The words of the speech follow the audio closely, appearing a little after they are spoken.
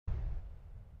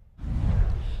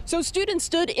So students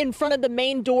stood in front of the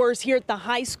main doors here at the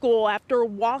high school after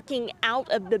walking out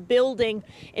of the building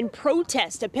in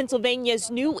protest of Pennsylvania's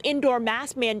new indoor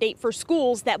mask mandate for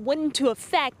schools that went into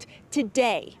effect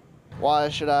today. Why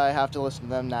should I have to listen to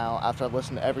them now after I've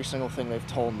listened to every single thing they've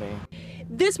told me?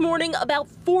 This morning, about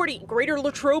 40 Greater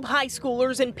Latrobe high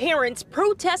schoolers and parents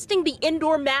protesting the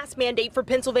indoor mask mandate for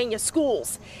Pennsylvania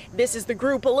schools. This is the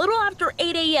group a little after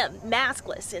 8 a.m.,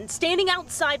 maskless and standing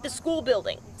outside the school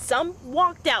building. Some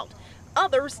walked out,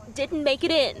 others didn't make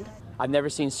it in. I've never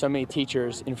seen so many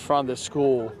teachers in front of the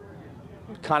school,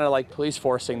 kind of like police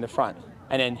forcing the front,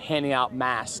 and then handing out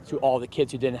masks to all the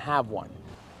kids who didn't have one.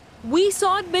 We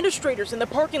saw administrators in the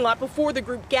parking lot before the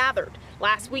group gathered.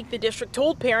 Last week, the district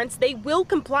told parents they will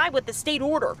comply with the state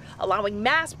order, allowing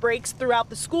mask breaks throughout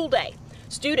the school day.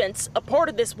 Students, a part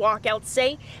of this walkout,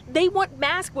 say they want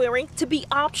mask wearing to be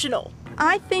optional.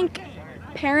 I think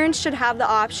parents should have the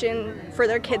option for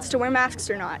their kids to wear masks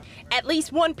or not. At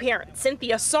least one parent,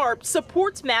 Cynthia Sarp,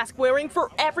 supports mask wearing for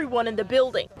everyone in the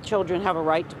building. Children have a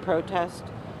right to protest,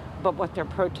 but what they're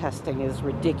protesting is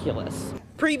ridiculous.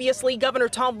 Previously, Governor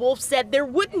Tom Wolf said there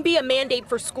wouldn't be a mandate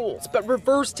for schools, but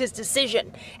reversed his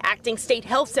decision. Acting State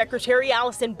Health Secretary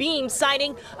Allison Beam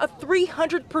citing a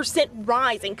 300%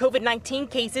 rise in COVID-19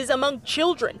 cases among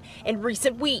children in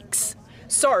recent weeks.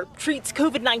 Sarp treats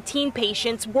COVID-19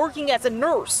 patients working as a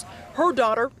nurse. Her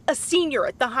daughter, a senior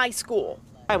at the high school.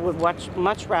 I would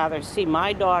much rather see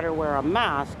my daughter wear a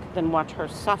mask than watch her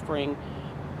struggling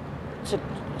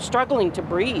to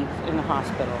breathe in the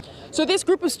hospital. So this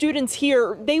group of students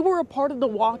here, they were a part of the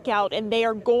walkout and they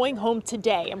are going home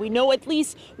today. And we know at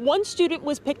least one student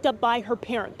was picked up by her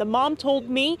parent. The mom told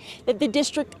me that the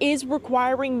district is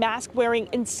requiring mask wearing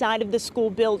inside of the school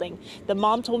building. The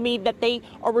mom told me that they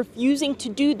are refusing to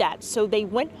do that. So they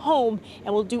went home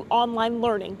and will do online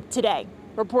learning today.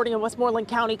 Reporting in Westmoreland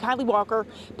County, Kylie Walker,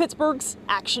 Pittsburgh's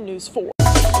Action News 4.